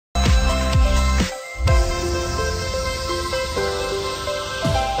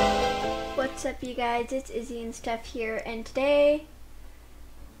What's up, you guys? It's Izzy and stuff here, and today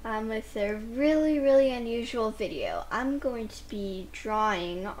I'm with a really unusual video. I'm going to be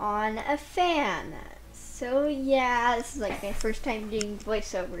drawing on a fan. So yeah, this is like my first time doing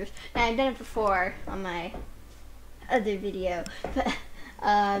voiceovers. Now I've done it before on my other video, but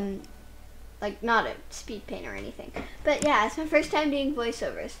like not a speed paint or anything. But yeah, it's my first time doing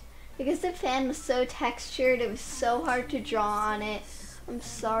voiceovers. Because the fan was so textured, it was so hard to draw on it. I'm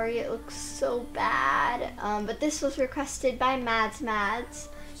sorry it looks so bad, but this was requested by Mads.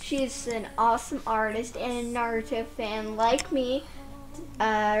 She's an awesome artist and a Naruto fan like me.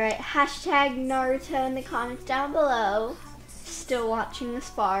 Right, hashtag Naruto in the comments down below. Still watching this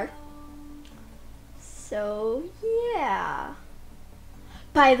far. So yeah.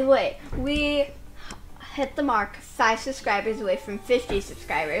 By the way, we hit the mark 5 subscribers away from 50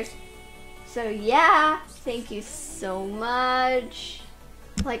 subscribers. So yeah, thank you so much.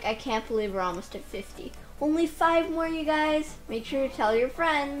 Like, I can't believe we're almost at 50. Only 5 more, you guys. Make sure to tell your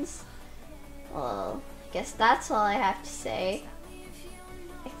friends. Well, I guess that's all I have to say.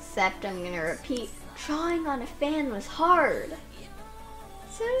 Except I'm gonna repeat, drawing on a fan was hard.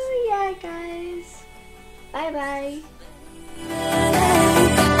 So yeah, guys. Bye bye.